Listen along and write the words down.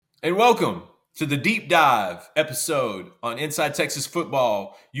And welcome to the deep dive episode on Inside Texas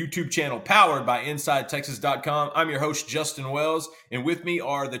Football YouTube channel powered by InsideTexas.com. I'm your host, Justin Wells, and with me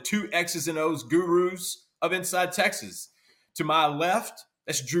are the two X's and O's gurus of Inside Texas. To my left,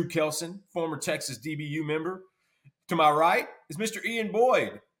 that's Drew Kelson, former Texas DBU member. To my right is Mr. Ian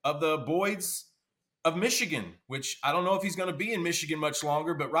Boyd of the Boyds of Michigan, which I don't know if he's going to be in Michigan much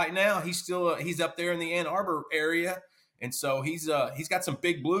longer, but right now he's up there in the Ann Arbor area, and so he's got some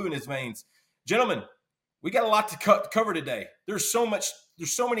big blue in his veins. Gentlemen, we got a lot to cover today. There's so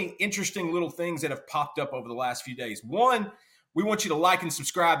many interesting little things that have popped up over the last few days. One, we want you to like and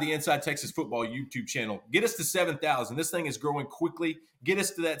subscribe to the Inside Texas Football YouTube channel. Get us to 7,000. This thing is growing quickly. Get us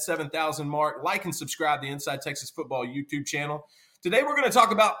to that 7,000 mark. Like and subscribe to the Inside Texas Football YouTube channel. Today, we're going to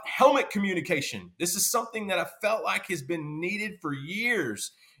talk about helmet communication. This is something that I felt like has been needed for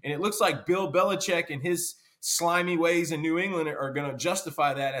years, and it looks like Bill Belichick and his slimy ways in New England are going to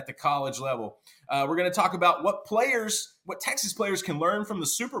justify that at the college level. We're going to talk about what Texas players can learn from the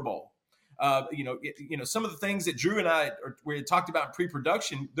Super Bowl. Some of the things that Drew and we had talked about in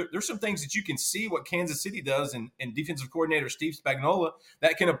pre-production, there's some things that you can see what Kansas City does and defensive coordinator Steve Spagnuolo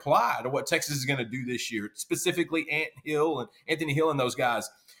that can apply to what Texas is going to do this year, specifically Anthony Hill and those guys.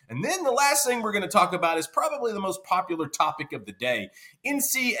 And then the last thing we're going to talk about is probably the most popular topic of the day,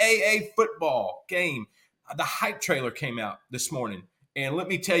 NCAA football game. The hype trailer came out this morning. And let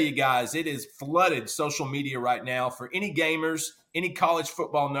me tell you guys, it is flooded social media right now for any gamers, any college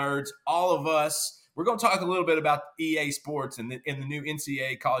football nerds, all of us. We're going to talk a little bit about EA Sports and the new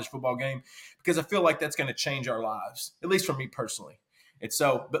NCAA college football game because I feel like that's going to change our lives, at least for me personally. And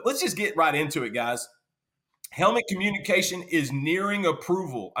so, but let's just get right into it, guys. Helmet communication is nearing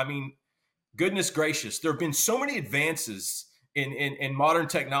approval. I mean, goodness gracious, there have been so many advances in modern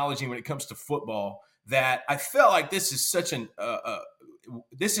technology when it comes to football that I felt like this is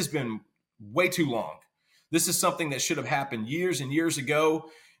this has been way too long. This is something that should have happened years and years ago.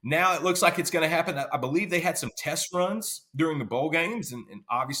 Now it looks like it's going to happen. I believe they had some test runs during the bowl games and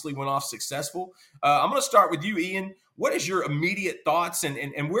obviously went off successful. I'm going to start with you, Ian. What is your immediate thoughts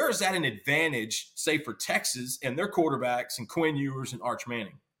and where is that an advantage, say, for Texas and their quarterbacks and Quinn Ewers and Arch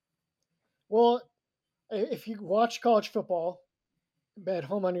Manning? Well, if you watch college football at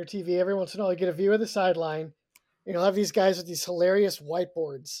home on your TV, every once in a while you get a view of the sideline. You'll have these guys with these hilarious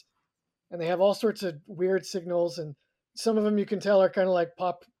whiteboards, and they have all sorts of weird signals, and some of them you can tell are kind of like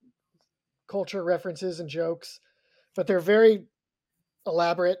pop culture references and jokes, but they're very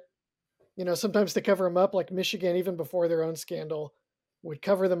elaborate. Sometimes they cover them up, like Michigan, even before their own scandal, would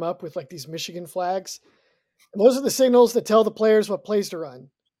cover them up with like these Michigan flags. And those are the signals that tell the players what plays to run,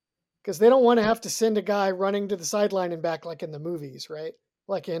 because they don't want to have to send a guy running to the sideline and back like in the movies, right?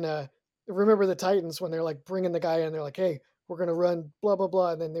 Like in Remember the Titans when they're like bringing the guy in, they're like, "Hey, we're gonna run blah blah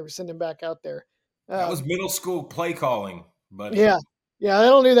blah," and then they were sending back out there. That was middle school play calling, buddy. Yeah, yeah, they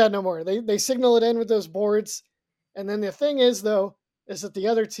don't do that no more. They signal it in with those boards, and then the thing is though is that the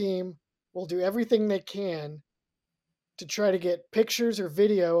other team will do everything they can to try to get pictures or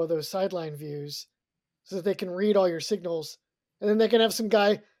video of those sideline views so that they can read all your signals, and then they can have some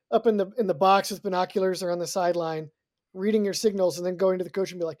guy up in the box with binoculars or on the sideline reading your signals, and then going to the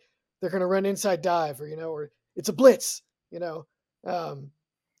coach and be like, they're going to run inside dive, or it's a blitz, and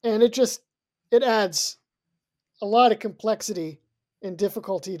it adds a lot of complexity and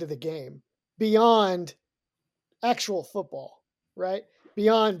difficulty to the game beyond actual football, right?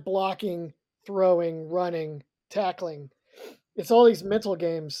 Beyond blocking, throwing, running, tackling. It's all these mental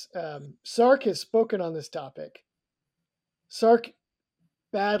games. Sark has spoken on this topic. Sark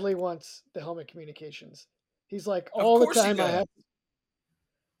badly wants the helmet communications. He's like, all the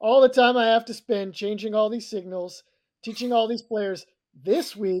time I have to spend changing all these signals, teaching all these players.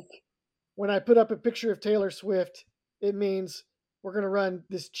 This week, when I put up a picture of Taylor Swift, it means we're going to run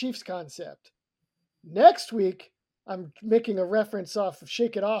this Chiefs concept. Next week, I'm making a reference off of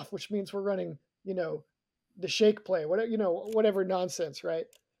Shake It Off, which means we're running, the shake play, whatever nonsense, right?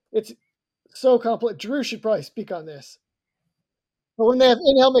 It's so complex. Drew should probably speak on this. But when they have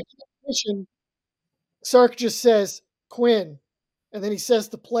in-helmet communication, Sark just says Quinn, and then he says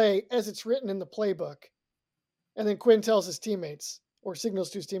the play as it's written in the playbook. And then Quinn tells his teammates or signals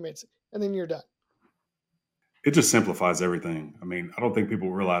to his teammates, and then you're done. It just simplifies everything. I mean, I don't think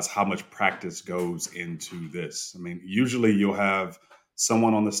people realize how much practice goes into this. I mean, usually you'll have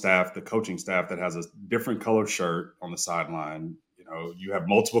someone on the staff, the coaching staff, that has a different color shirt on the sideline. You have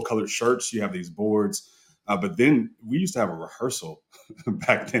multiple colored shirts, you have these boards. But then we used to have a rehearsal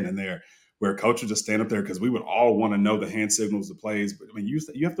back then and there where coach would just stand up there because we would all want to know the hand signals, the plays. But I mean,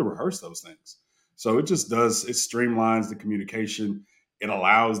 you have to rehearse those things. So it just does, it streamlines the communication. It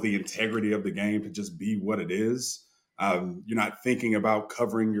allows the integrity of the game to just be what it is. You're not thinking about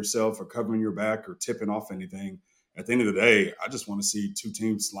covering yourself or covering your back or tipping off anything. At the end of the day, I just want to see two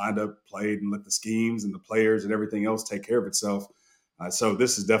teams lined up, played, and let the schemes and the players and everything else take care of itself. So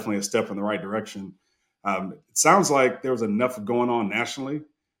this is definitely a step in the right direction. It sounds like there was enough going on nationally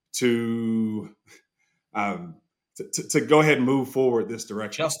to go ahead and move forward this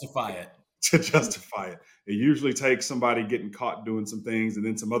direction. Justify it. To justify it. It usually takes somebody getting caught doing some things and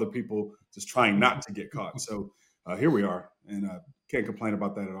then some other people just trying not to get caught. So here we are, and can't complain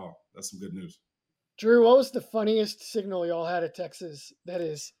about that at all. That's some good news. Drew, what was the funniest signal y'all had at Texas that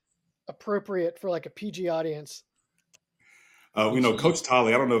is appropriate for like a PG audience? Coach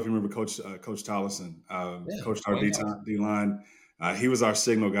Tolley. I don't know if you remember Coach Tollison, Coach our D line. He was our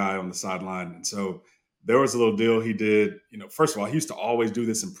signal guy on the sideline, and so there was a little deal he did. First of all, he used to always do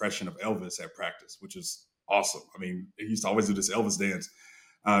this impression of Elvis at practice, which is awesome. I mean, he used to always do this Elvis dance.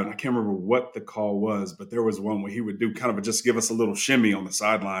 I can't remember what the call was, but there was one where he would do kind of just give us a little shimmy on the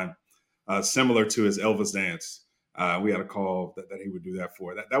sideline, similar to his Elvis dance. We had a call that he would do that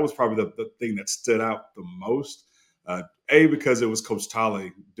for. That was probably the thing that stood out the most. A, because it was Coach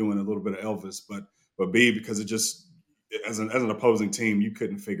Tolley doing a little bit of Elvis, but B, because it just, as an opposing team, you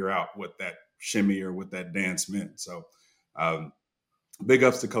couldn't figure out what that shimmy or what that dance meant. So big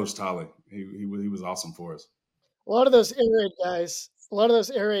ups to Coach Tolley. He was awesome for us. A lot of those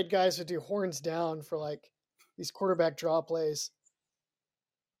air raid guys would do horns down for like these quarterback draw plays,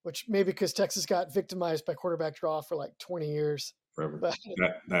 which maybe because Texas got victimized by quarterback draw for like 20 years. Forever. But,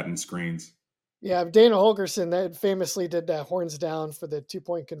 that and screens. Yeah, Dana Holgorsen that famously did that horns down for the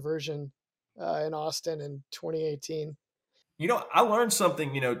 2-point conversion in Austin in 2018. I learned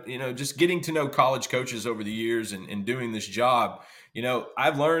something, just getting to know college coaches over the years and doing this job.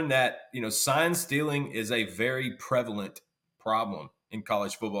 I've learned that, sign stealing is a very prevalent problem in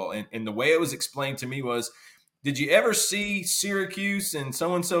college football. And the way it was explained to me was, did you ever see Syracuse in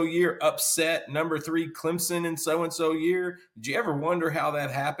so-and-so year upset number 3 Clemson in so-and-so year? Did you ever wonder how that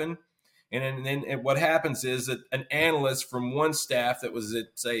happened? And then what happens is that an analyst from one staff that was at,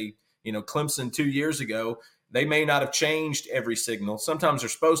 say, Clemson 2 years ago, they may not have changed every signal. Sometimes they're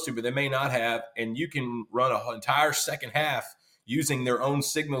supposed to, but they may not have. And you can run an entire second half using their own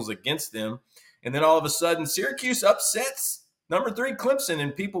signals against them. And then all of a sudden, Syracuse upsets number 3 Clemson,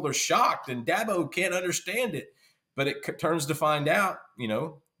 and people are shocked, and Dabo can't understand it. But it turns to find out,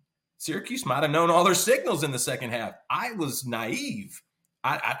 Syracuse might have known all their signals in the second half. I was naive.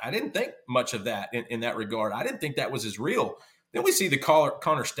 I didn't think much of that in that regard. I didn't think that was as real. Then we see the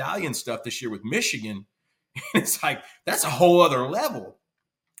Connor Stallion stuff this year with Michigan. It's like, that's a whole other level.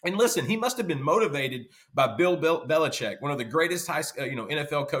 And listen, he must have been motivated by Bill Belichick, one of the greatest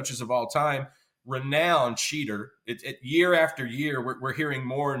NFL coaches of all time, renowned cheater. Year after year, we're hearing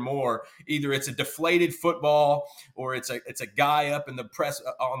more and more. Either it's a deflated football or it's a guy up in the press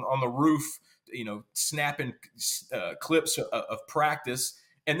on the roof, snapping clips of practice.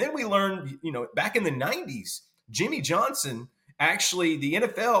 And then we learned, back in the 90s, Jimmy Johnson, actually, the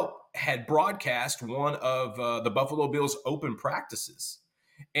NFL had broadcast one of the Buffalo Bills open practices.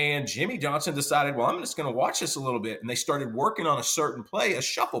 And Jimmy Johnson decided, well, I'm just going to watch this a little bit. And they started working on a certain play, a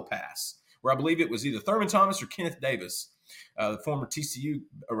shuffle pass, where I believe it was either Thurman Thomas or Kenneth Davis, the former TCU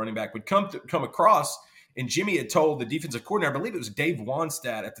running back, would come across. And Jimmy had told the defensive coordinator, I believe it was Dave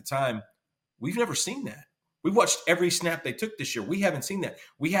Wannstedt at the time, we've never seen that. We've watched every snap they took this year. We haven't seen that.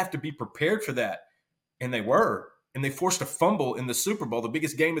 We have to be prepared for that. And they were. And they forced a fumble in the Super Bowl, the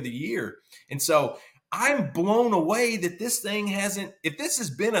biggest game of the year. And so I'm blown away that this thing hasn't, if this has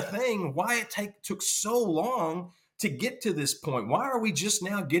been a thing, why it took so long to get to this point. Why are we just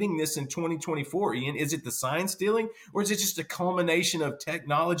now getting this in 2024, Ian? Is it the sign stealing, or is it just a culmination of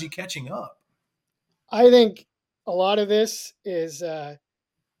technology catching up? I think a lot of this is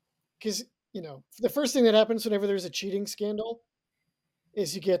because, the first thing that happens whenever there's a cheating scandal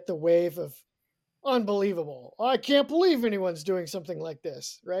is you get the wave of unbelievable. I can't believe anyone's doing something like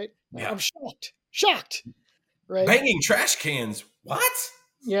this, right? Yeah. I'm shocked, right? Banging trash cans. What?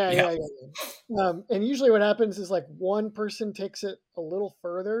 Yeah. And usually what happens is like one person takes it a little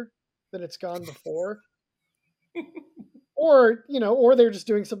further than it's gone before. or they're just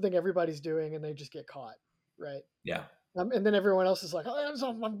doing something everybody's doing and they just get caught, right? Yeah. And then everyone else is like, oh, that's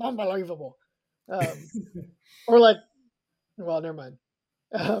unbelievable. Or like, well, never mind.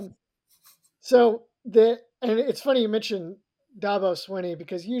 And it's funny you mentioned Dabo Swinney,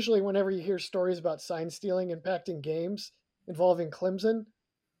 because usually whenever you hear stories about sign stealing impacting games involving Clemson,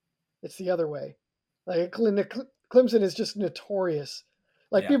 it's the other way. Like Clemson is just notorious.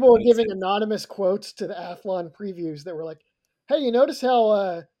 Like people were giving anonymous quotes to the Athlon previews that were like, Hey, you notice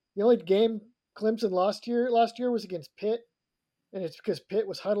how the only game Clemson lost last year was against Pitt, and it's because Pitt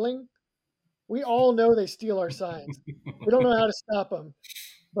was huddling. We all know they steal our signs. We don't know how to stop them.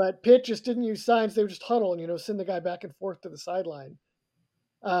 But Pitt just didn't use signs; they would just huddle and send the guy back and forth to the sideline.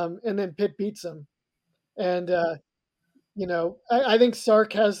 And then Pitt beats them. And I think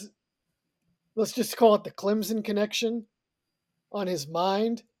Sark has, let's just call it the Clemson connection on his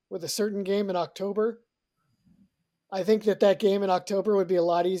mind with a certain game in October. I think that game in October would be a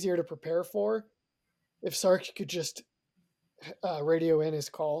lot easier to prepare for if Sark could just radio in his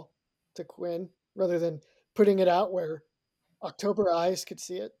call to Quinn rather than putting it out where October eyes could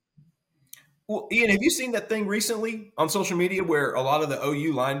see it. Well, Ian, have you seen that thing recently on social media where a lot of the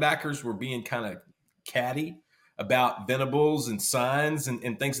OU linebackers were being kind of catty about Venables and signs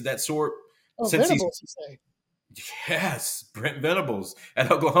and things of that sort? Oh, Venables, you say? Yes, Brent Venables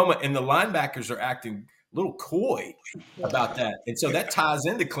at Oklahoma. And the linebackers are acting a little coy about that. And so that ties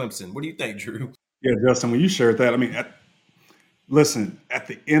into Clemson. What do you think, Drew? Yeah, Justin, when you shared that, I mean, listen, at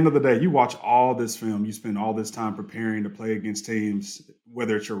the end of the day, you watch all this film, you spend all this time preparing to play against teams,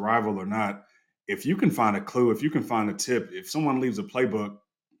 whether it's your rival or not. If you can find a clue, if you can find a tip, if someone leaves a playbook,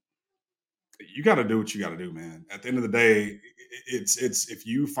 you got to do what you got to do, man. At the end of the day, it's if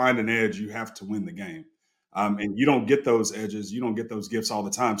you find an edge, you have to win the game. And you don't get those edges, you don't get those gifts all the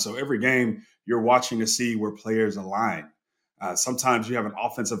time. So every game, you're watching to see where players align. Sometimes you have an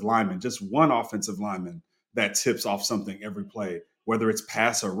offensive lineman, just one offensive lineman that tips off something every play, whether it's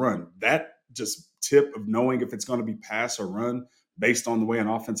pass or run. That just tip of knowing if it's going to be pass or run based on the way an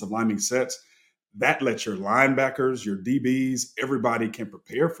offensive lineman sets, that lets your linebackers, your DBs, everybody can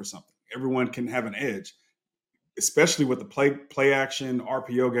prepare for something. Everyone can have an edge, especially with the play action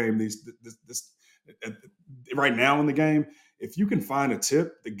RPO game. This right now in the game, if you can find a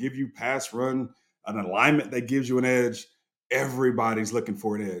tip that give you pass run, an alignment that gives you an edge, everybody's looking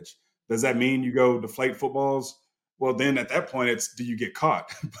for an edge. Does that mean you go deflate footballs? Well, then at that point, it's do you get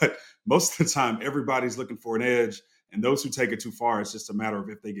caught? But most of the time, everybody's looking for an edge. And those who take it too far, it's just a matter of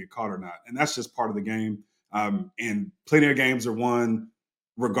if they get caught or not. And that's just part of the game. And plenty of games are won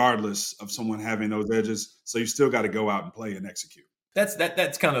regardless of someone having those edges. So you still got to go out and play and execute.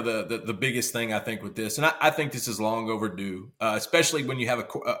 That's kind of the biggest thing I think with this, and I think this is long overdue, especially when you have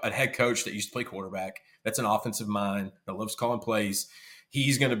a head coach that used to play quarterback. That's an offensive mind that loves calling plays.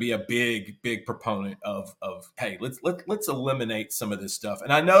 He's going to be a big proponent of hey, let's eliminate some of this stuff.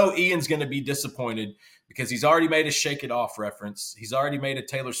 And I know Ian's going to be disappointed because he's already made a Shake It Off reference. He's already made a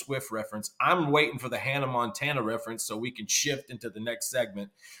Taylor Swift reference. I'm waiting for the Hannah Montana reference so we can shift into the next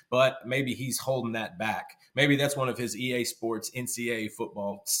segment, but maybe he's holding that back. Maybe that's one of his EA Sports NCAA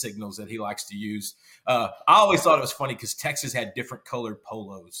football signals that he likes to use. I always thought it was funny because Texas had different colored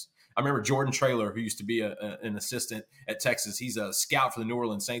polos. I remember Jordan Traylor, who used to be an assistant at Texas. He's a scout for the New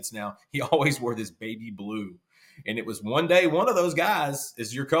Orleans Saints now. He always wore this baby blue. And it was one day, one of those guys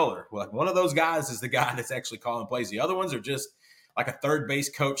is your color. Like one of those guys is the guy that's actually calling plays. The other ones are just like a third base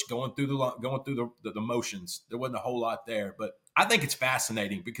coach going through the motions. There wasn't a whole lot there. But I think it's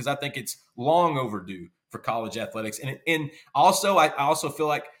fascinating because I think it's long overdue for college athletics. And also, I also feel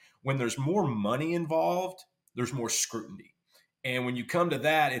like when there's more money involved, there's more scrutiny. And when you come to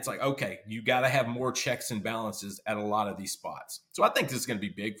that, it's like, okay, you got to have more checks and balances at a lot of these spots. So I think this is going to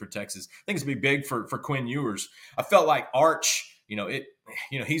be big for Texas. I think it's going to be big for Quinn Ewers. I felt like Arch,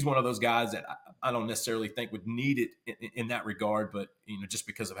 he's one of those guys that I don't necessarily think would need it in that regard, but, just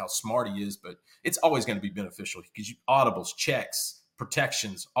because of how smart he is. But it's always going to be beneficial because audibles, checks,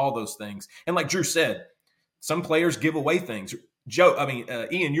 protections, all those things. And like Drew said, some players give away things.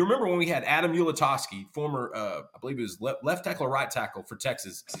 Ian, you remember when we had Adam Ulatowski, former, I believe it was left tackle or right tackle for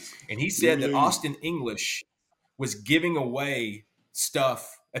Texas, and he said that Austin English was giving away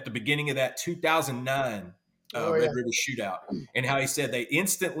stuff at the beginning of that 2009 Red River Shootout, and how he said they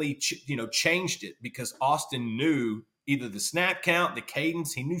instantly, changed it because Austin knew either the snap count, the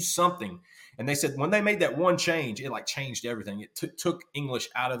cadence, he knew something. And they said when they made that one change, it like changed everything. It took English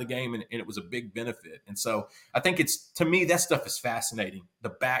out of the game, and it was a big benefit. And so I think to me, that stuff is fascinating, the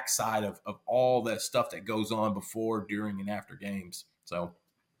backside of all that stuff that goes on before, during, and after games. So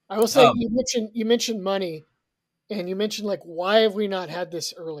I will say you mentioned money, and you mentioned like, why have we not had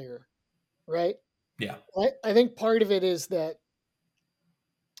this earlier, right? Yeah. I think part of it is that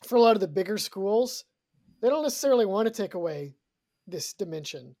for a lot of the bigger schools, they don't necessarily want to take away this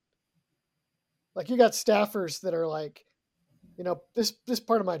dimension. Like you got staffers that are like, this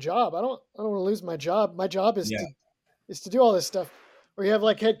part of my job, I don't want to lose my job. My job is to do all this stuff. Or you have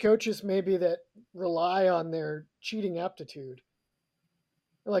like head coaches maybe that rely on their cheating aptitude.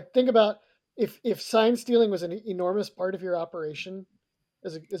 Like think about if sign stealing was an enormous part of your operation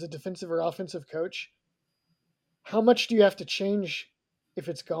as a defensive or offensive coach, how much do you have to change if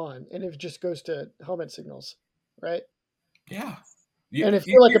it's gone and if it just goes to helmet signals, right? Yeah. And if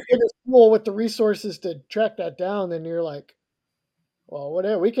you're like a bigger school with the resources to track that down, then you're like, well,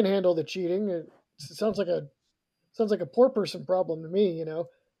 whatever, we can handle the cheating. It sounds like a poor person problem to me, you know.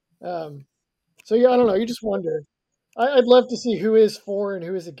 So yeah, I don't know. You just wonder. I'd love to see who is for and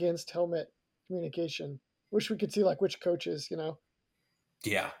who is against helmet communication. Wish we could see like which coaches, you know.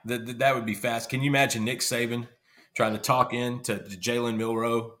 Yeah, that would be fast. Can you imagine Nick Saban trying to talk in to Jalen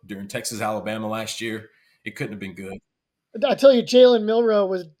Milroe during Texas Alabama last year? It couldn't have been good. I tell you, Jalen Milroe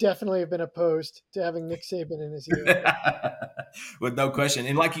would definitely have been opposed to having Nick Saban in his ear. With no question.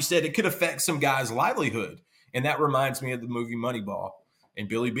 And like you said, it could affect some guys' livelihood. And that reminds me of the movie Moneyball and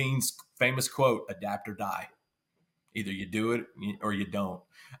Billy Bean's famous quote, adapt or die. Either you do it or you don't.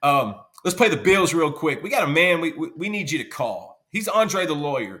 Let's play the Bills real quick. We got a man we need you to call. He's Andre the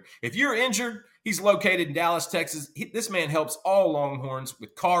Lawyer. If you're injured, he's located in Dallas, Texas. This man helps all Longhorns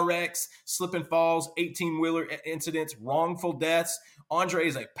with car wrecks, slip and falls, 18-wheeler incidents, wrongful deaths. Andre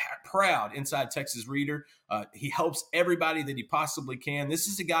is a proud Inside Texas reader. He helps everybody that he possibly can. This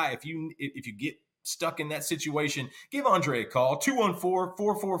is a guy, if you get stuck in that situation, give Andre a call,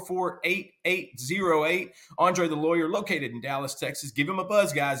 214-444-8808. Andre the Lawyer, located in Dallas, Texas. Give him a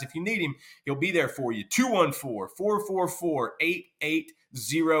buzz, guys. If you need him, he'll be there for you.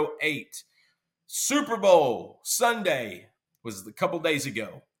 214-444-8808. Super Bowl Sunday was a couple days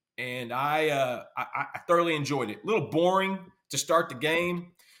ago, and I thoroughly enjoyed it. A little boring to start the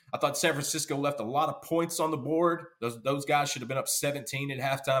game. I thought San Francisco left a lot of points on the board. Those guys should have been up 17 at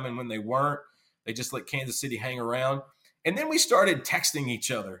halftime, and when they weren't, they just let Kansas City hang around. And then we started texting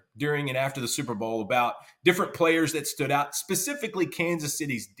each other during and after the Super Bowl about different players that stood out, specifically Kansas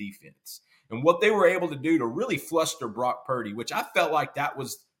City's defense and what they were able to do to really fluster Brock Purdy, which I felt like that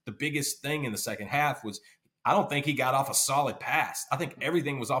was the biggest thing in the second half. Was I don't think he got off a solid pass. I think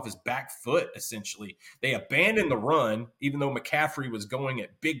everything was off his back foot, essentially. They abandoned the run, even though McCaffrey was going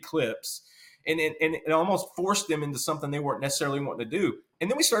at big clips. And it almost forced them into something they weren't necessarily wanting to do. And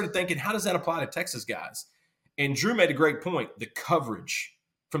then we started thinking, how does that apply to Texas guys? And Drew made a great point. The coverage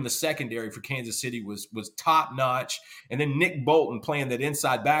from the secondary for Kansas City was top notch. And then Nick Bolton playing that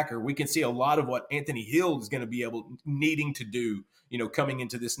inside backer, we can see a lot of what Anthony Hill is going to be needing to do, coming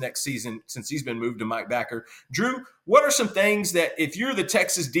into this next season since he's been moved to Mike Backer. Drew, what are some things that if you're the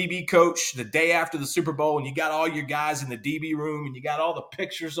Texas DB coach the day after the Super Bowl and you got all your guys in the DB room and you got all the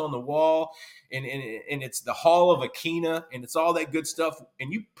pictures on the wall and it's the Hall of Akina and it's all that good stuff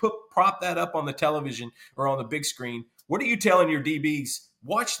and you prop that up on the television or on the big screen, what are you telling your DBs?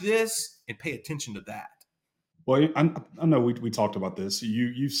 Watch this and pay attention to that. Well, I know we talked about this.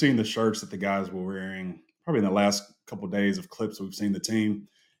 You've seen the shirts that the guys were wearing probably in the last couple of days of clips we've seen the team,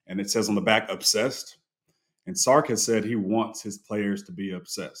 and it says on the back, obsessed. And Sark has said he wants his players to be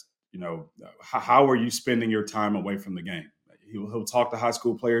obsessed. How are you spending your time away from the game? He'll talk to high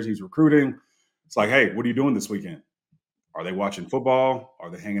school players he's recruiting. It's like, hey, what are you doing this weekend? Are they watching football? Are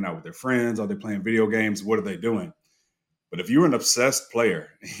they hanging out with their friends? Are they playing video games? What are they doing? But if you're an obsessed player,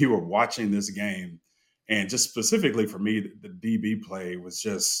 you were watching this game, and just specifically for me, the DB play was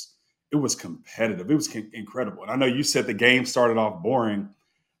just, it was competitive. It was incredible. And I know you said the game started off boring.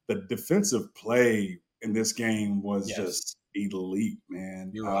 The defensive play in this game was just elite,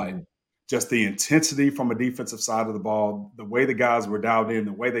 man. You're right. Just the intensity from a defensive side of the ball, the way the guys were dialed in,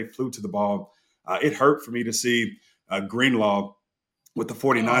 the way they flew to the ball. It hurt for me to see Greenlaw with the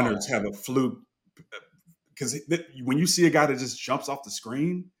 49ers have a fluke. Because when you see a guy that just jumps off the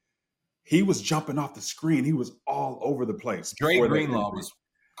screen, he was jumping off the screen. He was all over the place. Dre Greenlaw was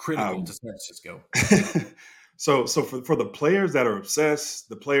critical to San Francisco. So for the players that are obsessed,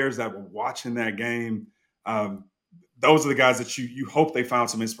 the players that were watching that game, those are the guys that you hope they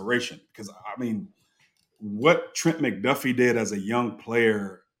found some inspiration. Because, I mean, what Trent McDuffie did as a young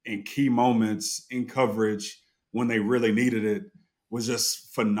player in key moments in coverage when they really needed it was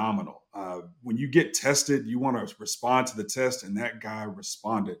just phenomenal. When you get tested, you want to respond to the test, and that guy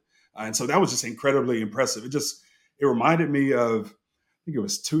responded. And so that was just incredibly impressive. It reminded me of, I think it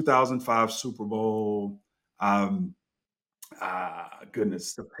was 2005 Super Bowl.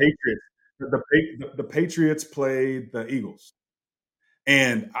 Goodness, the Patriots. The Patriots played the Eagles.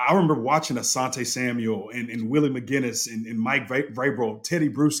 And I remember watching Asante Samuel and Willie McGinnis and Mike Vrabel, Teddy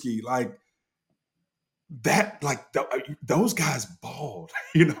Bruschi, those guys balled.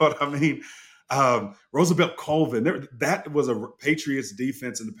 You know what I mean? Roosevelt Colvin, that was a Patriots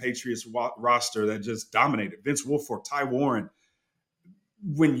defense and the Patriots roster that just dominated. Vince Wilfork, Ty Warren.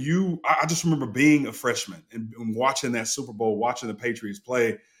 I just remember being a freshman and watching that Super Bowl, watching the Patriots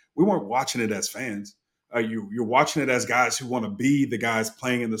play. We weren't watching it as fans. You're watching it as guys who want to be the guys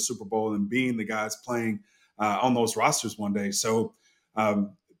playing in the Super Bowl and being the guys playing on those rosters one day. So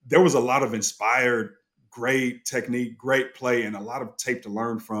there was a lot of inspired, great technique, great play, and a lot of tape to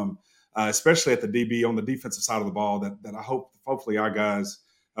learn from, especially at the DB on the defensive side of the ball that I hopefully our guys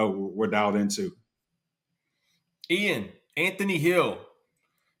were dialed into. Ian, Anthony Hill.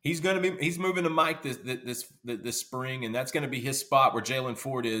 He's moving to Mike this spring, and that's going to be his spot where Jaylan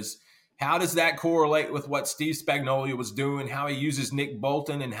Ford is. How does that correlate with what Steve Spagnuolo was doing, how he uses Nick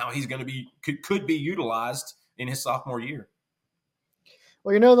Bolton, and how he's going to be could be utilized in his sophomore year?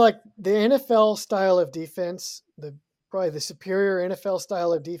 Well, like the NFL style of defense, probably the superior NFL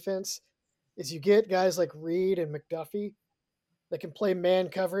style of defense is you get guys like Reed and McDuffie that can play man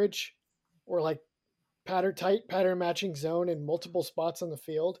coverage or like pattern matching zone in multiple spots on the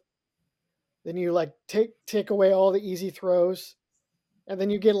field. Then you like take away all the easy throws, and then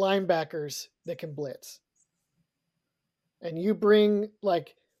you get linebackers that can blitz. And you bring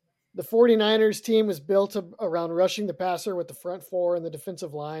like the 49ers team was built around rushing the passer with the front four and the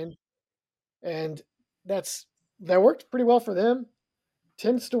defensive line. And that worked pretty well for them.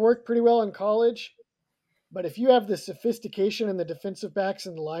 Tends to work pretty well in college. But if you have the sophistication in the defensive backs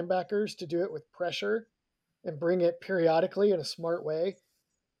and the linebackers to do it with pressure and bring it periodically in a smart way,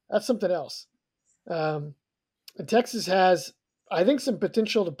 that's something else. And Texas has, I think, some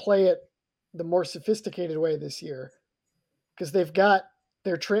potential to play it the more sophisticated way this year because they've got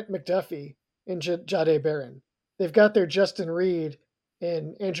their Trent McDuffie and Jahdae Barron. They've got their Justin Reed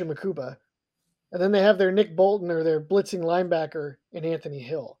and Andrew Makuba. And then they have their Nick Bolton or their blitzing linebacker in Anthony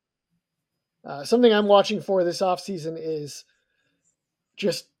Hill. Something I'm watching for this offseason is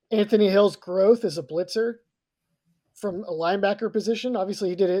just Anthony Hill's growth as a blitzer from a linebacker position. Obviously,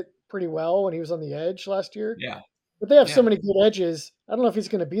 he did it pretty well when he was on the edge last year. Yeah. But they have so many good edges. I don't know if he's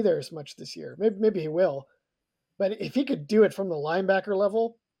going to be there as much this year. Maybe he will. But if he could do it from the linebacker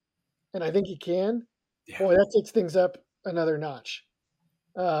level, and I think he can, boy, that takes things up another notch.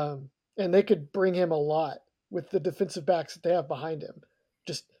 And they could bring him a lot with the defensive backs that they have behind him.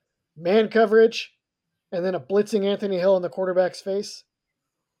 Just man coverage and then a blitzing Anthony Hill in the quarterback's face.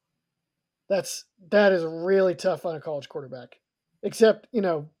 That is really tough on a college quarterback. Except, I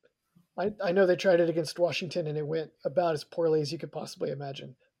know they tried it against Washington and it went about as poorly as you could possibly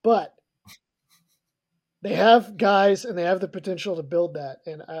imagine. But they have guys and they have the potential to build that,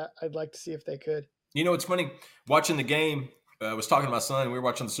 and I'd like to see if they could. It's funny watching the game. I was talking to my son. We were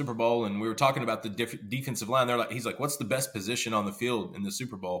watching the Super Bowl, and we were talking about the defensive line. He's like, "What's the best position on the field in the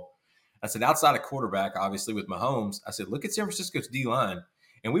Super Bowl?" I said, "Outside of quarterback, obviously with Mahomes." I said, "Look at San Francisco's D line,"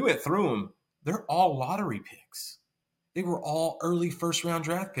 and we went through them. They're all lottery picks. They were all early first-round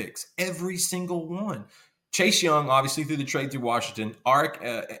draft picks, every single one. Chase Young, obviously through the trade through Washington.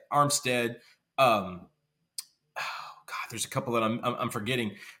 Armstead. There's a couple that I'm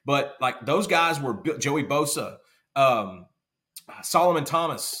forgetting, but like those guys were Joey Bosa, Solomon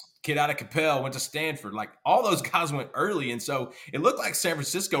Thomas, kid out of Capel, went to Stanford. Like all those guys went early, and so it looked like San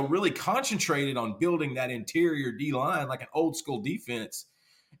Francisco really concentrated on building that interior D line, like an old school defense.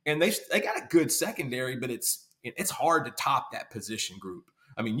 And they got a good secondary, but it's hard to top that position group.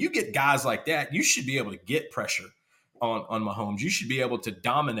 I mean, you get guys like that, you should be able to get pressure on Mahomes. You should be able to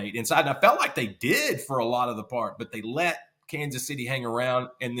dominate inside. And I felt like they did for a lot of the part, but they let Kansas City hang around.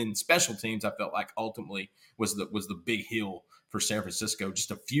 And then special teams, I felt like ultimately was the big hill for San Francisco. Just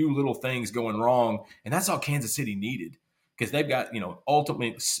a few little things going wrong, and that's all Kansas City needed because they've got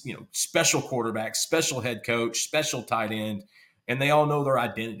ultimately special quarterback, special head coach, special tight end, and they all know their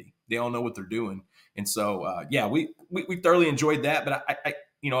identity. They all know what they're doing. And so we thoroughly enjoyed that. But I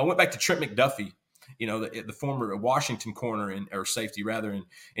went back to Trent McDuffie, the former Washington corner or safety rather,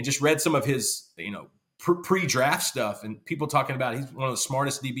 and just read some of his, pre-draft stuff and people talking about he's one of the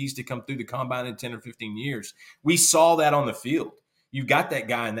smartest DBs to come through the combine in 10 or 15 years. We saw that on the field. You've got that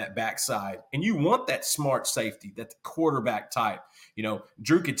guy in that backside, and you want that smart safety, that quarterback type.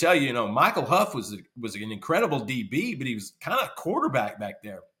 Drew could tell you, Michael Huff was an incredible DB, but he was kind of quarterback back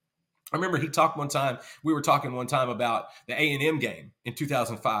there. I remember we were talking one time about the A&M game in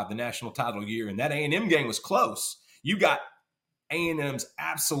 2005, the national title year, and that A&M game was close. You got A&M's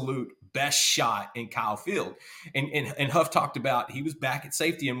absolute best shot in Kyle Field. And Huff talked about he was back at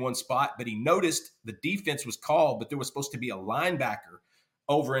safety in one spot, but he noticed the defense was called, but there was supposed to be a linebacker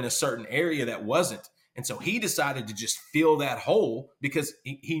over in a certain area that wasn't. And so he decided to just fill that hole because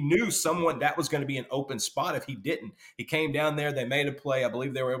he knew someone that was going to be an open spot if he didn't. He came down there. They made a play. I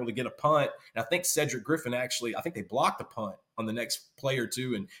believe they were able to get a punt. And I think Cedric Griffin I think they blocked the punt on the next play or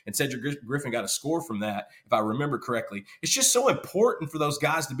two. And Cedric Griffin got a score from that, if I remember correctly. It's just so important for those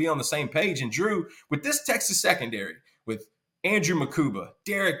guys to be on the same page. And Drew, with this Texas secondary, with Andrew Makuba,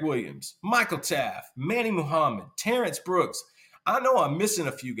 Derek Williams, Michael Taft, Manny Muhammad, Terrence Brooks, I know I'm missing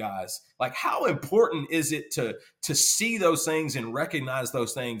a few guys. Like, how important is it to see those things and recognize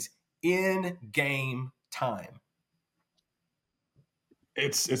those things in game time?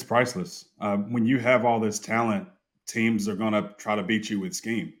 It's priceless. When you have all this talent, teams are going to try to beat you with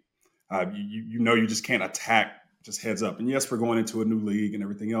scheme. You just can't attack just heads up. And yes, we're going into a new league and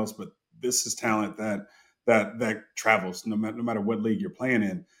everything else, but this is talent that travels no matter what league you're playing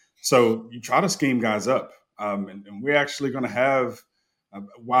in. So you try to scheme guys up. And we're actually going to have,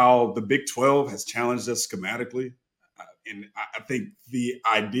 while the Big 12 has challenged us schematically, and I think the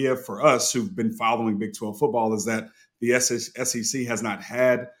idea for us who've been following Big 12 football is that the SEC has not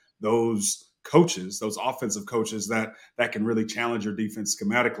had those coaches, those offensive coaches that can really challenge your defense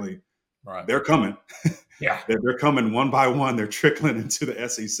schematically. Right. They're coming. Yeah. They're coming one by one. They're trickling into the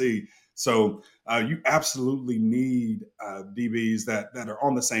SEC. So you absolutely need DBs that are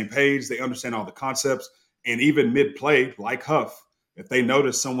on the same page. They understand all the concepts. And even mid-play, like Huff, if they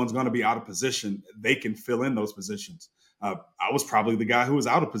notice someone's going to be out of position, they can fill in those positions. I was probably the guy who was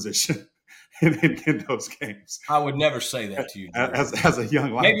out of position in those games. I would never say that to you, as a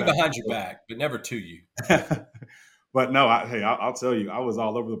young linebacker. Maybe behind your back, but never to you. But no, I'll tell you, I was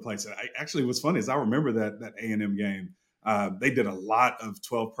all over the place. Actually, what's funny is I remember that A&M game. They did a lot of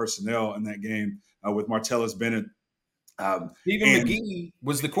 12 personnel in that game with Martellus Bennett. Stephen McGee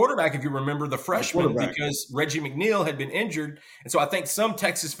was the quarterback, if you remember, the freshman, because Reggie McNeil had been injured. And so I think some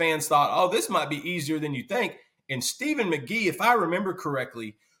Texas fans thought, oh, this might be easier than you think. And Stephen McGee, if I remember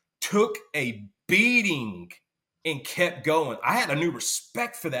correctly, took a beating and kept going. I had a new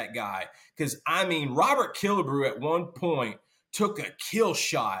respect for that guy because, Robert Killebrew at one point took a kill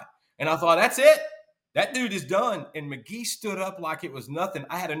shot. And I thought, that's it. That dude is done. And McGee stood up like it was nothing.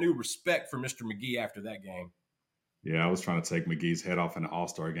 I had a new respect for Mr. McGee after that game. Yeah, I was trying to take McGee's head off in an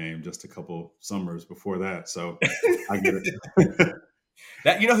All-Star game just a couple summers before that, so I get it.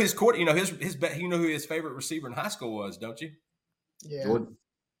 That his court, who his favorite receiver in high school was, don't you? Yeah,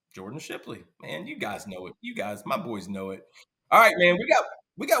 Jordan Shipley. Man, you guys know it. My boys know it. All right, man,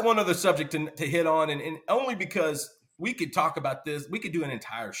 we got one other subject to hit on, and only because we could talk about this, we could do an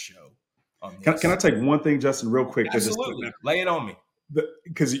entire show on this. Can I take one thing, Justin, real quick? Absolutely, lay it on me.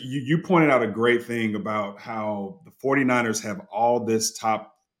 Because you pointed out a great thing about how the 49ers have all this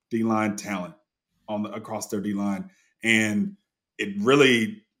top D-line talent across their D-line. And it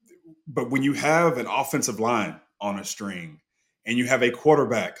really – but when you have an offensive line on a string and you have a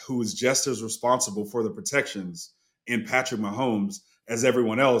quarterback who is just as responsible for the protections in Patrick Mahomes as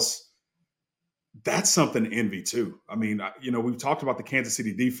everyone else, that's something to envy too. We've talked about the Kansas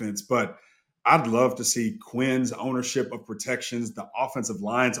City defense, but – I'd love to see Quinn's ownership of protections, the offensive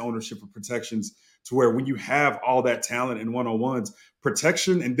line's ownership of protections, to where when you have all that talent in one-on-ones,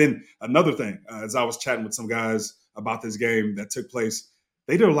 protection. And then another thing, as I was chatting with some guys about this game that took place,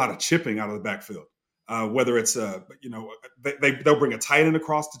 they did a lot of chipping out of the backfield. Whether it's, they'll bring a tight end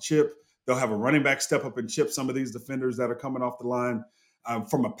across the chip. They'll have a running back step up and chip some of these defenders that are coming off the line.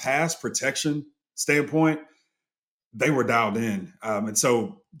 From a pass protection standpoint, they were dialed in. And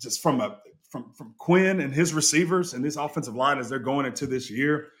so just from Quinn and his receivers and this offensive line as they're going into this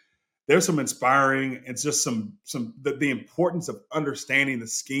year, there's some inspiring. It's just the importance of understanding the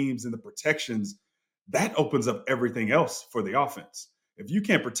schemes and the protections that opens up everything else for the offense. If you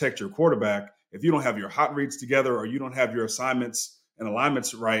can't protect your quarterback, if you don't have your hot reads together or you don't have your assignments and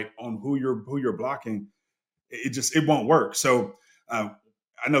alignments right on who you're blocking, it won't work. So I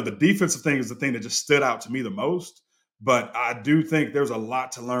know the defensive thing is the thing that just stood out to me the most. But I do think there's a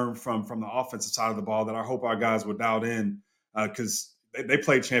lot to learn from the offensive side of the ball that I hope our guys would dial in because they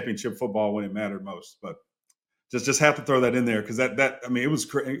played championship football when it mattered most. But just have to throw that in there because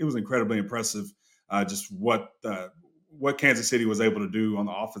it was incredibly impressive just what Kansas City was able to do on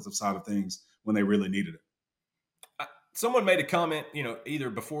the offensive side of things when they really needed it. Someone made a comment, either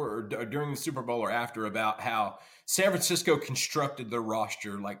before or during the Super Bowl or after about how San Francisco constructed their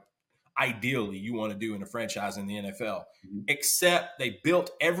roster like ideally you want to do in a franchise in the NFL, except they built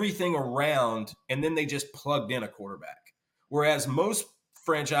everything around and then they just plugged in a quarterback. Whereas most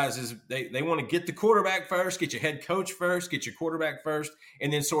franchises, they want to get the quarterback first, get your head coach first, get your quarterback first,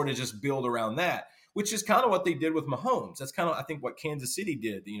 and then sort of just build around that. which is kind of what they did with Mahomes. That's kind of, I think, what Kansas City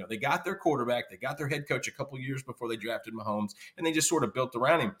did. You know, they got their quarterback, they got their head coach a couple years before they drafted Mahomes, and they just sort of built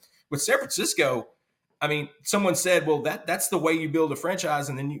around him. With San Francisco, I mean, someone said, well, that's the way you build a franchise.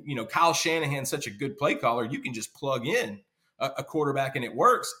 And then, you know, Kyle Shanahan's such a good play caller, you can just plug in a quarterback and it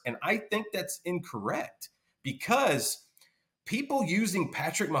works. And I think that's incorrect, because people using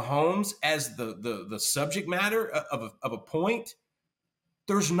Patrick Mahomes as the subject matter of a point,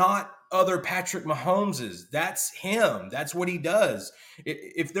 there's not other Patrick Mahomeses. That's him. That's what he does.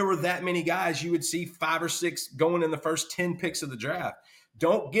 If there were that many guys, you would see 5 or 6 going in the first 10 picks of the draft.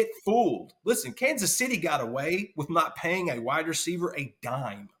 Don't get fooled. Listen, Kansas City got away with not paying a wide receiver a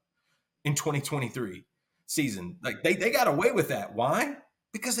dime in 2023 season. Like they got away with that. Why?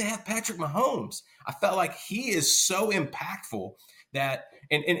 Because they have Patrick Mahomes. I felt like he is so impactful that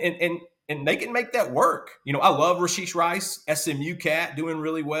and they can make that work. You know, I love Rasheed Rice, SMU cat, doing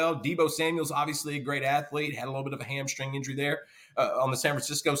really well. Deebo Samuel's obviously a great athlete, had a little bit of a hamstring injury there on the San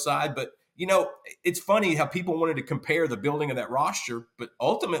Francisco side. But, you know, it's funny how people wanted to compare the building of that roster, but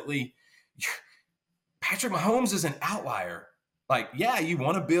ultimately Patrick Mahomes is an outlier. Like, yeah, you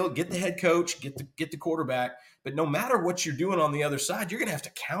want to build, get the head coach, get the quarterback, but no matter what you're doing on the other side, you're going to have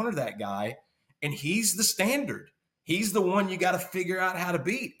to counter that guy, and he's the standard. He's the one you got to figure out how to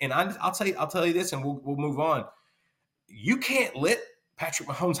beat. And I'll tell you this, and we'll move on. You can't let Patrick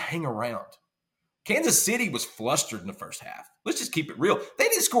Mahomes hang around. Kansas City was flustered in the first half. Let's just keep it real. They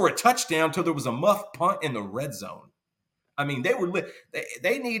didn't score a touchdown until there was a muff punt in the red zone. I mean,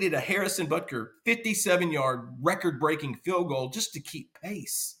 they needed a Harrison Butker 57-yard record-breaking field goal just to keep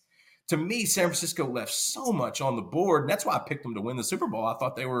pace. To me, San Francisco left so much on the board, and that's why I picked them to win the Super Bowl. I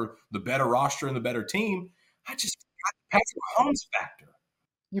thought they were the better roster and the better team. I just got the Patrick Mahomes factor.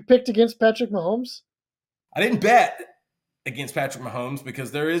 You picked against Patrick Mahomes? I didn't bet against Patrick Mahomes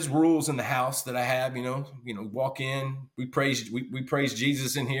because there is rules in the house that I have. You know, walk in, we praise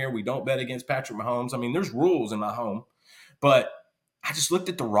Jesus in here. We don't bet against Patrick Mahomes. I mean, there's rules in my home, but I just looked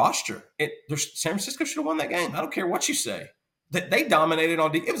at the roster. San Francisco should have won that game. I don't care what you say. They dominated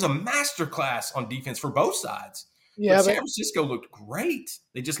on defense. It was a masterclass on defense for both sides. Yeah, but San Francisco looked great.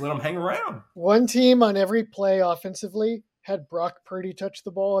 They just let them hang around. One team on every play offensively had Brock Purdy touch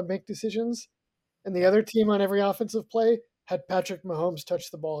the ball and make decisions, and the other team on every offensive play had Patrick Mahomes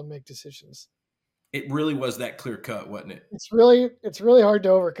touch the ball and make decisions. It really was that clear cut, wasn't it? It's really hard to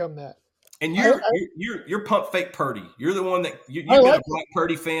overcome that. And you're pump fake Purdy. You're the one that you've been a Brock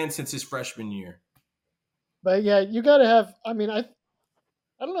Purdy fan since his freshman year. But yeah, you got to have. I mean, I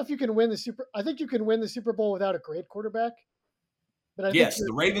don't know if you can win I think you can win the Super Bowl without a great quarterback. But yes,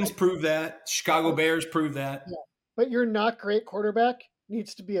 the Ravens proved that. Chicago Bears proved that. Yeah, but your not great quarterback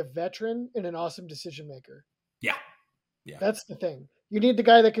needs to be a veteran and an awesome decision maker. Yeah. That's the thing. You need the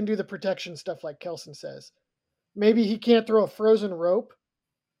guy that can do the protection stuff, like Kelson says. Maybe he can't throw a frozen rope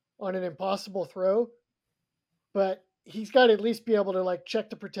on an impossible throw, but he's got to at least be able to like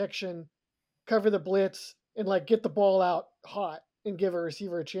check the protection, cover the blitz, and like get the ball out hot and give a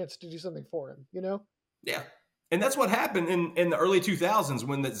receiver a chance to do something for him, you know? Yeah. And that's what happened in the early 2000s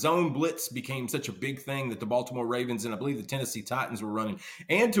when the zone blitz became such a big thing that the Baltimore Ravens and I believe the Tennessee Titans were running.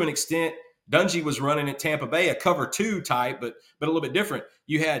 And to an extent, Dungy was running at Tampa Bay, a cover 2 type, but a little bit different.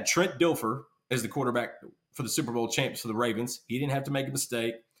 You had Trent Dilfer as the quarterback for the Super Bowl champs for the Ravens. He didn't have to make a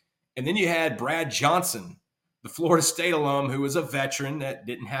mistake. And then you had Brad Johnson, the Florida State alum, who was a veteran that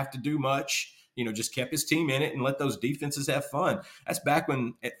didn't have to do much, just kept his team in it and let those defenses have fun. That's back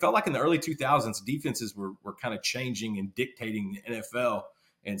when it felt like in the early 2000s, defenses were kind of changing and dictating the NFL.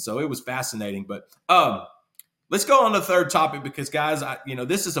 And so it was fascinating. But let's go on to the third topic because, guys,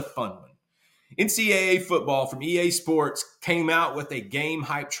 this is a fun one. NCAA football from EA Sports came out with a game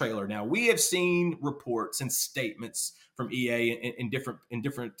hype trailer. Now, we have seen reports and statements from EA in different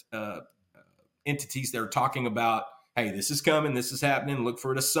entities that are talking about, hey, this is coming, this is happening, look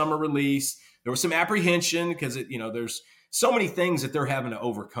for it a summer release. There was some apprehension because there's so many things that they're having to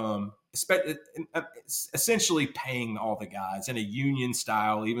overcome, essentially paying all the guys in a union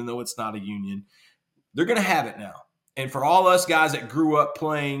style, even though it's not a union. They're going to have it now. And for all us guys that grew up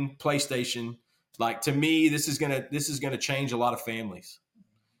playing PlayStation, like to me, this is gonna change a lot of families.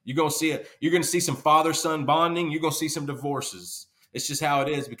 You're gonna see it. You're gonna see some father-son bonding. You're gonna see some divorces. It's just how it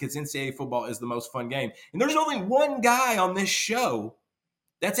is because NCAA football is the most fun game. And there's only one guy on this show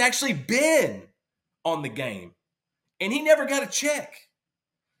that's actually been on the game, and he never got a check.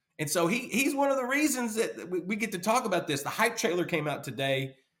 And so he's one of the reasons that we get to talk about this. The hype trailer came out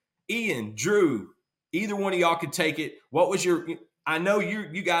today. Ian, Drew, either one of y'all could take it. What was your I know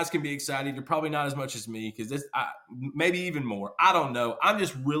you guys can be excited. You're probably not as much as me because this maybe even more. I don't know. I'm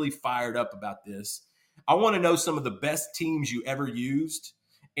just really fired up about this. I want to know some of the best teams you ever used,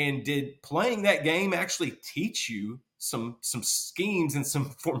 and did playing that game actually teach you some schemes and some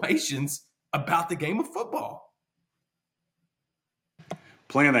formations about the game of football?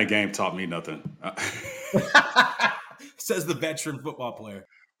 Playing that game taught me nothing. Says the veteran football player.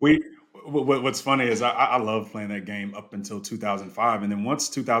 What's funny is I love playing that game up until 2005, and then once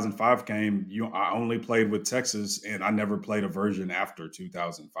 2005 came, I only played with Texas, and I never played a version after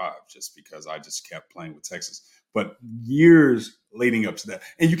 2005, just because I just kept playing with Texas. But years leading up to that,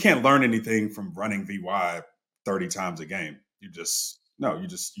 and you can't learn anything from running VY 30 times a game. You just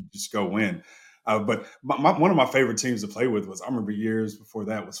go win. But one of my favorite teams to play with was, I remember years before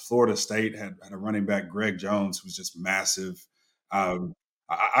that, was Florida State had a running back, Greg Jones, who was just massive.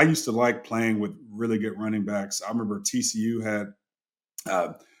 I used to like playing with really good running backs. I remember TCU had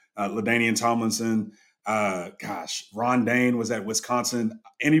LaDainian Tomlinson. Ron Dane was at Wisconsin.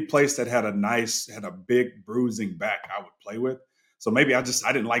 Any place that had a big bruising back, I would play with. So maybe I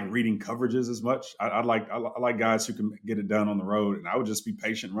didn't like reading coverages as much. I like guys who can get it done on the road, and I would just be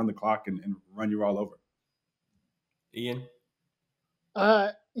patient, run the clock, and run you all over. Ian?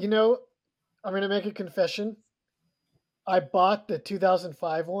 I'm going to make a confession. I bought the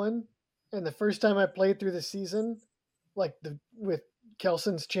 2005 one, and the first time I played through the season, with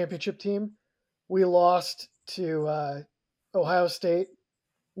Kelson's championship team, we lost to Ohio State.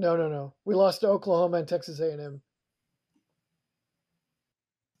 No. We lost to Oklahoma and Texas A&M.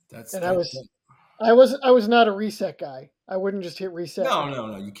 I was not a reset guy. I wouldn't just hit reset.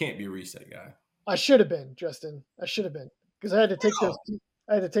 No. You can't be a reset guy. I should have been, Justin. I should have been, because I had to take those.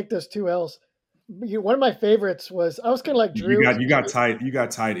 I had to take those 2 L's. One of my favorites was, I was kind of like Drew. You got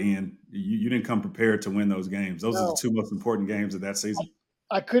tight, Ian. You didn't come prepared to win those games. Those are the 2 most important games of that season.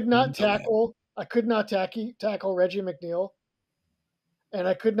 I could not tackle. I could not tackle Reggie McNeil, and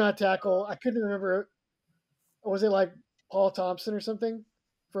I could not tackle. I couldn't remember. Was it like Paul Thompson or something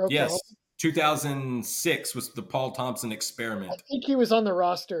for Oklahoma? Yes, 2006 was the Paul Thompson experiment. I think he was on the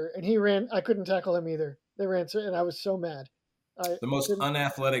roster, and he ran. I couldn't tackle him either. They ran, and I was so mad. The most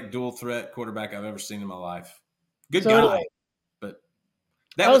unathletic dual threat quarterback I've ever seen in my life. Good guy, but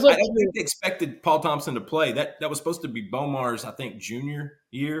I don't think they expected Paul Thompson to play. That was supposed to be Bomar's, I think, junior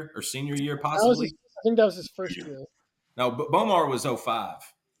year or senior year, possibly. I think that was his first year. No, but Bomar was 05.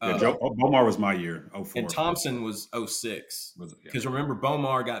 Bomar was my year, 04. And Thompson was 06. Because remember,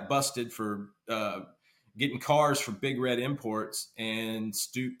 Bomar got busted for getting cars for Big Red Imports, and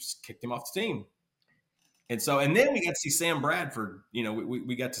Stoops kicked him off the team. And then we got to see Sam Bradford.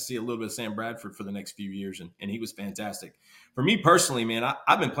 We got to see a little bit of Sam Bradford for the next few years, and he was fantastic. For me personally, man,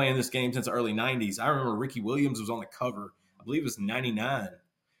 I've been playing this game since the early 90s. I remember Ricky Williams was on the cover. I believe it was 99.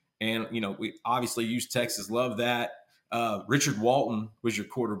 And, we obviously used Texas, love that. Richard Walton was your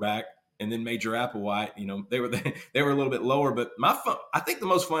quarterback, and then Major Applewhite. They were a little bit lower, but I think the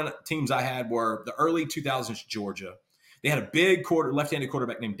most fun teams I had were the early 2000s Georgia. They had a big left-handed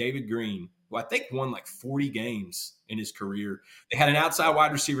quarterback named David Green, who I think won like 40 games in his career. They had an outside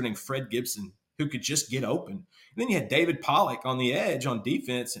wide receiver named Fred Gibson who could just get open. And then you had David Pollock on the edge on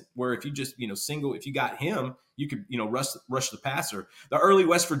defense, where if you just, if you got him, you could, rush the passer. The early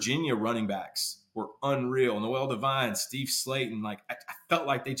West Virginia running backs were unreal. Noel Devine, Steve Slayton, I felt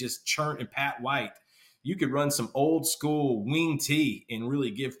like they just churned, and Pat White. You could run some old school wing T and really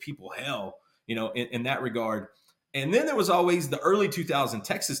give people hell, in that regard. And then there was always the early 2000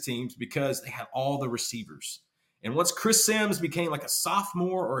 Texas teams, because they had all the receivers. And once Chris Sims became like a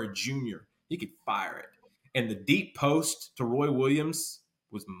sophomore or a junior, he could fire it. And the deep post to Roy Williams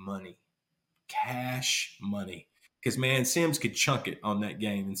was money, cash money. Because, man, Sims could chunk it on that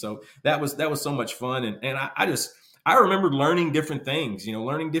game. And so that was so much fun. And I remember learning different things,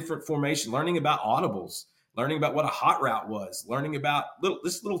 learning different formation, learning about audibles, learning about what a hot route was, learning about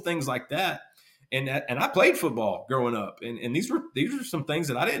little things like that. And I played football growing up, and these were some things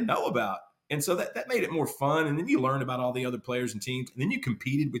that I didn't know about. And so that made it more fun. And then you learn about all the other players and teams, and then you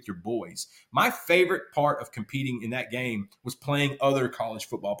competed with your boys. My favorite part of competing in that game was playing other college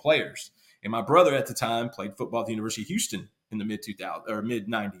football players. And my brother at the time played football at the University of Houston in the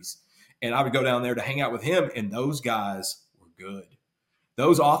mid-90s. And I would go down there to hang out with him, and those guys were good.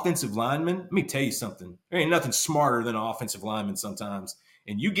 Those offensive linemen, let me tell you something. There ain't nothing smarter than an offensive lineman sometimes.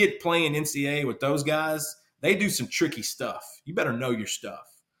 And you get playing NCAA with those guys, they do some tricky stuff. You better know your stuff.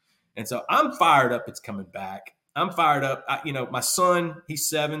 And so I'm fired up it's coming back. I'm fired up. My son, he's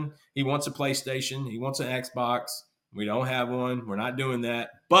 7. He wants a PlayStation. He wants an Xbox. We don't have one. We're not doing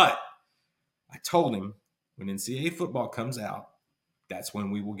that. But I told him, when NCAA football comes out, that's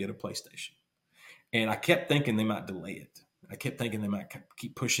when we will get a PlayStation. And I kept thinking they might delay it. I kept thinking they might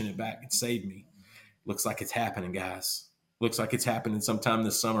keep pushing it back and save me. Looks like it's happening, guys. Looks like it's happening sometime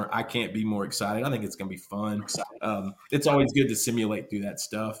this summer. I can't be more excited. I think it's going to be fun. It's always good to simulate through that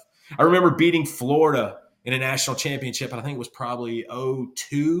stuff. I remember beating Florida in a national championship, and I think it was probably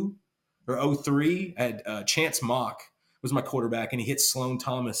 02 or 03. I had Chance Mock was my quarterback, and he hit Sloan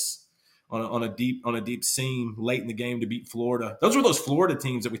Thomas on a deep seam late in the game to beat Florida. Those were those Florida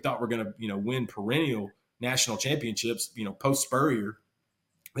teams that we thought were going to win perennial national championships. Post Spurrier,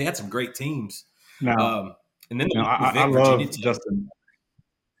 they had some great teams. Now, and then I love Justin.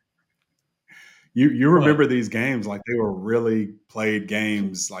 You remember these games like they were really played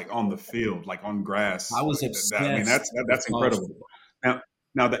games, like on the field, like on grass. I was like obsessed. I mean, that's incredible.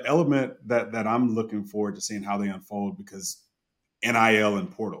 Now the element that I'm looking forward to seeing how they unfold, because NIL and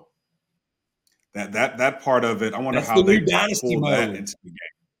portal, that part of it, I wonder how they pull that into the game.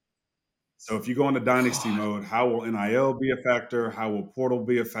 So if you go into dynasty mode, how will NIL be a factor? How will portal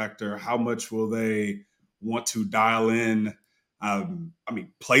be a factor? How much will they want to dial in?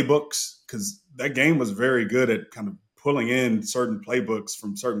 Playbooks, because that game was very good at kind of pulling in certain playbooks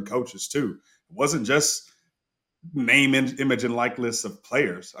from certain coaches too. It wasn't just name, image, and likeness of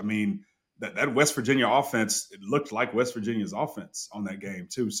players. I mean, that West Virginia offense, it looked like West Virginia's offense on that game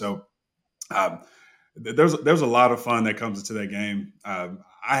too. So there's a lot of fun that comes into that game.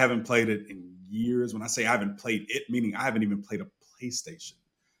 I haven't played it in years. When I say I haven't played it, meaning I haven't even played a PlayStation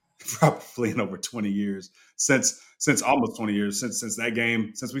probably in over 20 years, since almost 20 years, since that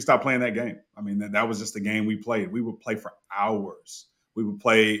game, since we stopped playing that game. I mean, that was just the game we played. We would play for hours. We would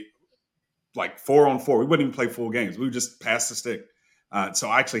play like 4-on-4. We wouldn't even play full games. We would just pass the stick. So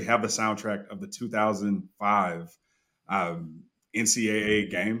I actually have the soundtrack of the 2005 NCAA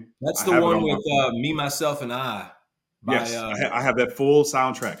game. That's the one with Me, Myself, and I. Yes, I have that full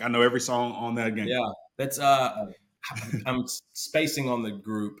soundtrack. I know every song on that game. Yeah, that's I'm spacing on the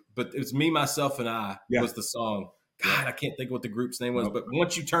group, but it's Me, Myself, and I was the song. God, I can't think of what the group's name was, but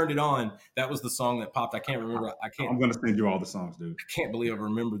once you turned it on, that was the song that popped. I can't remember. I'm going to send you all the songs, dude. I can't believe I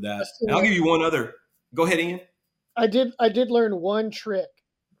remembered that. And I'll give you one other. Go ahead, Ian. I did learn one trick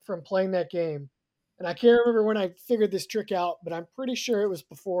from playing that game, and I can't remember when I figured this trick out, but I'm pretty sure it was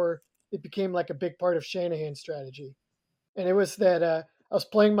before it became like a big part of Shanahan's strategy. And it was that I was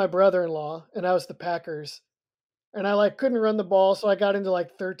playing my brother-in-law, and I was the Packers, and I couldn't run the ball, so I got into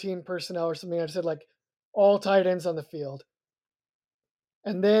 13 personnel or something. I just had all tight ends on the field,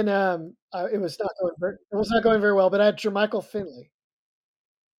 and then it was not going very well. But I had Jermichael Finley,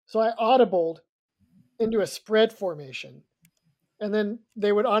 so I audibled into a spread formation, and then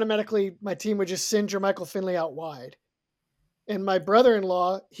they would my team would just send Jermichael Finley out wide. And my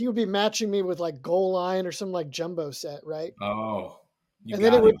brother-in-law, he would be matching me with goal line or some jumbo set, right? Oh, and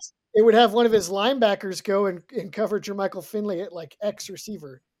then it would have one of his linebackers go and cover Jermichael Finley at X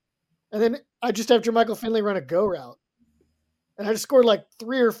receiver. And then I just have Jermichael Finley run a go route. And I just scored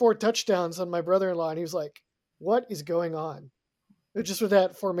 3 or 4 touchdowns on my brother-in-law. And he was like, what is going on? It just with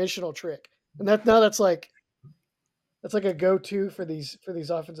that formational trick. And that's like a go-to for these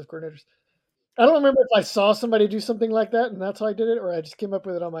offensive coordinators. I don't remember if I saw somebody do something like that and that's how I did it, or I just came up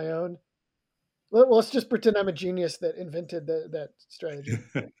with it on my own. Well, let's just pretend I'm a genius that invented that strategy.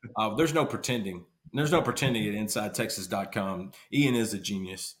 There's no pretending. There's no pretending at InsideTexas.com. Ian is a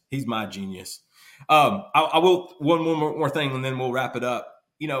genius. He's my genius. I will one more thing, and then we'll wrap it up.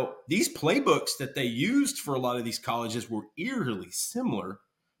 These playbooks that they used for a lot of these colleges were eerily similar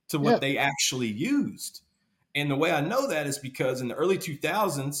to what they actually used. And the way I know that is because in the early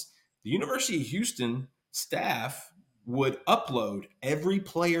 2000s, the University of Houston staff would upload every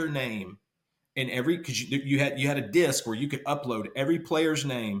player name and because you had a disc where you could upload every player's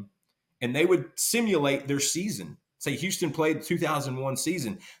name, and they would simulate their season. Say Houston played the 2001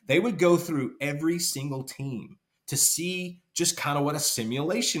 season. They would go through every single team to see just kind of what a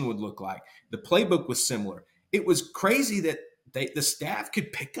simulation would look like. The playbook was similar. It was crazy that the staff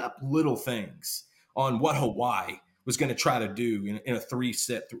could pick up little things on what Hawaii was going to try to do in a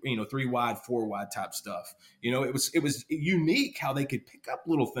 3-set, 3 wide, 4 wide type stuff. It was unique how they could pick up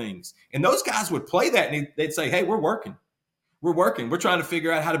little things. And those guys would play that and they'd say, hey, we're working. We're trying to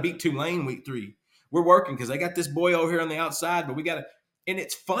figure out how to beat Tulane week 3. We're working because they got this boy over here on the outside, but we got to. And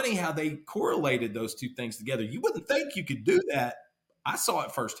it's funny how they correlated those two things together. You wouldn't think you could do that. I saw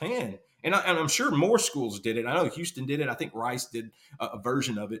it firsthand. And I'm sure more schools did it. I know Houston did it. I think Rice did a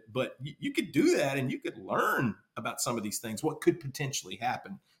version of it. But you could do that, and you could learn about some of these things, what could potentially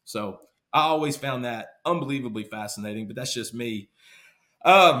happen. So I always found that unbelievably fascinating, but that's just me.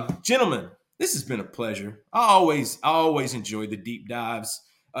 Gentlemen, This has been a pleasure. I always enjoy the deep dives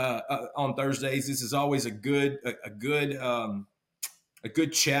on Thursdays. This is always a good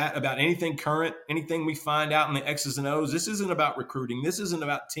chat about anything current, anything we find out in the X's and O's. This isn't about recruiting. This isn't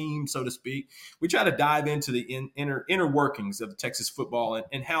about team, so to speak. We try to dive into the inner workings of Texas football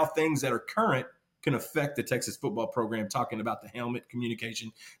and how things that are current can affect the Texas football program, talking about the helmet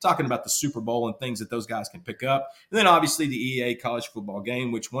communication, talking about the Super Bowl and things that those guys can pick up. And then obviously the EA college football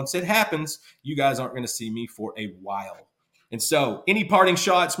game, which once it happens, you guys aren't going to see me for a while. And so any parting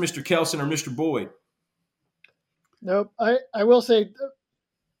shots, Mr. Kelson or Mr. Boyd? Nope. I will say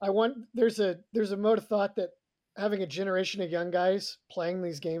there's a mode of thought that having a generation of young guys playing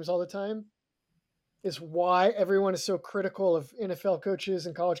these games all the time is why everyone is so critical of NFL coaches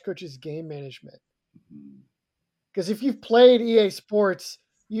and college coaches' game management. Because if you've played EA Sports,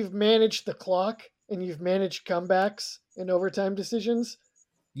 you've managed the clock and you've managed comebacks and overtime decisions.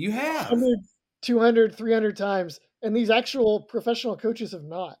 You have 100, 200, 300 times. And these actual professional coaches have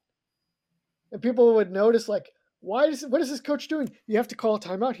not. And people would notice, like, what is this coach doing? You have to call a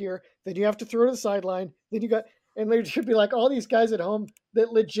timeout here. Then you have to throw to the sideline. Then and there should be like all these guys at home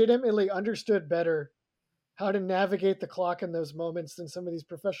that legitimately understood better how to navigate the clock in those moments than some of these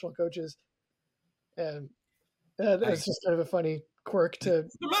professional coaches. And it's just kind of a funny quirk to.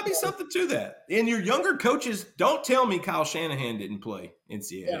 There might be something to that. And your younger coaches, don't tell me Kyle Shanahan didn't play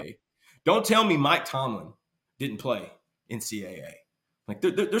NCAA. Yeah. Don't tell me Mike Tomlin didn't play NCAA. Like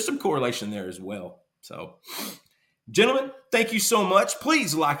there's some correlation there as well. So, gentlemen, thank you so much.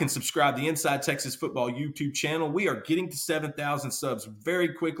 Please like and subscribe to the Inside Texas Football YouTube channel. We are getting to 7,000 subs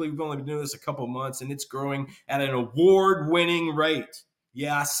very quickly. We've only been doing this a couple of months, and it's growing at an award-winning rate.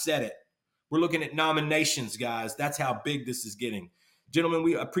 Yeah, I said it. We're looking at nominations, guys. That's how big this is getting. Gentlemen,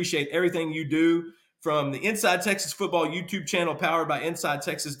 we appreciate everything you do from the Inside Texas Football YouTube channel powered by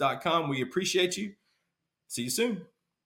InsideTexas.com. We appreciate you. See you soon.